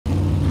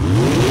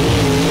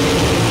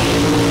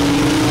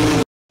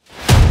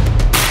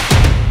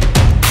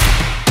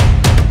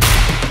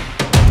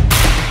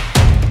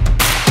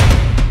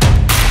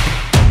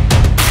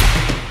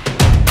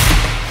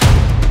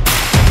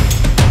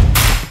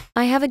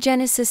have a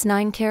Genesis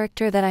 9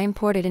 character that I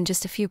imported in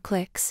just a few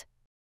clicks.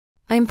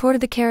 I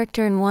imported the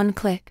character in 1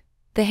 click,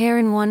 the hair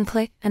in 1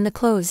 click, and the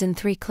clothes in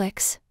 3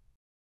 clicks.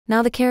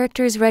 Now the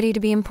character is ready to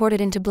be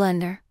imported into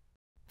Blender.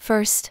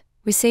 First,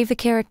 we save the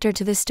character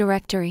to this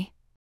directory.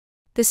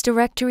 This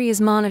directory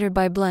is monitored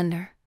by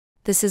Blender.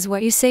 This is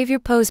where you save your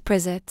pose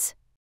presets.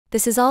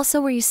 This is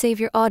also where you save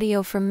your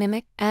audio from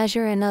Mimic,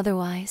 Azure, and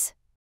otherwise.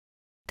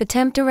 The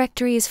temp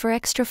directory is for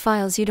extra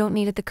files you don't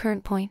need at the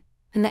current point,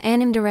 and the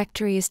anim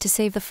directory is to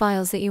save the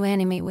files that you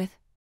animate with.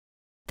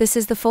 This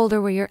is the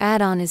folder where your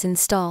add-on is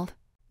installed.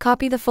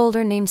 Copy the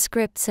folder named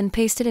Scripts and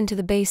paste it into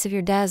the base of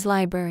your DAZ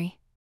library.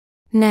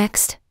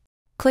 Next,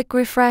 click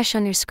Refresh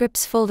on your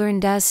Scripts folder in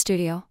DAZ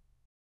Studio.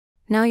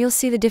 Now you'll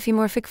see the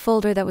diffeomorphic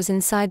folder that was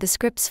inside the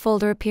Scripts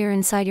folder appear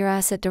inside your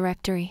asset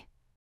directory.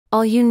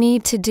 All you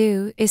need to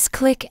do is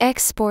click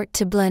Export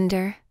to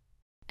Blender,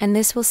 and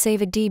this will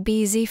save a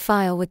DBZ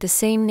file with the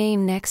same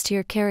name next to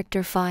your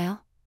character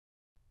file.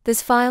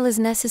 This file is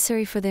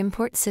necessary for the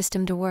import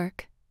system to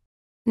work.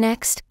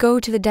 Next, go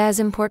to the DAZ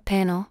Import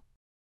panel.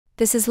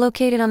 This is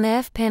located on the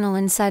F panel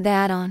inside the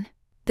add-on.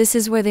 This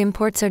is where the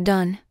imports are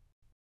done.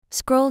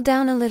 Scroll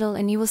down a little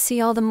and you will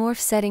see all the morph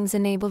settings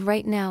enabled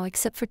right now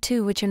except for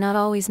 2 which are not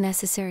always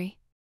necessary.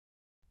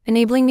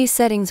 Enabling these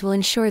settings will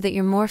ensure that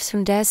your morphs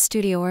from DAZ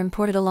Studio are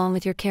imported along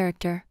with your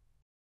character.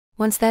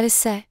 Once that is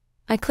set,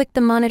 I click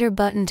the monitor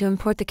button to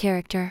import the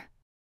character.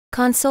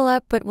 Console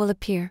output will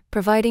appear,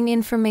 providing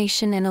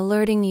information and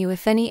alerting you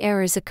if any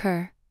errors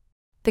occur.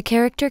 The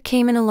character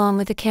came in along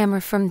with the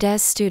camera from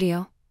DAZ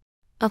Studio.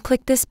 I'll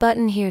click this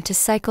button here to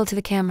cycle to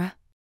the camera.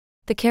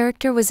 The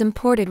character was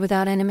imported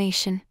without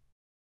animation.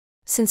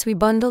 Since we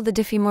bundled the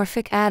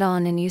diffeomorphic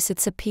add-on and use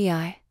its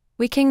API,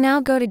 we can now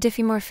go to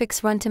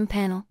Diffeomorphic's runtime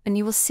panel and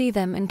you will see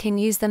them and can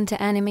use them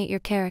to animate your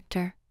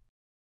character.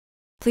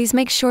 Please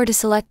make sure to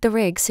select the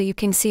rig so you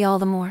can see all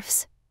the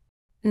morphs.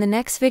 In the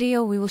next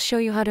video we will show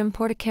you how to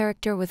import a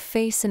character with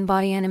face and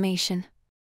body animation.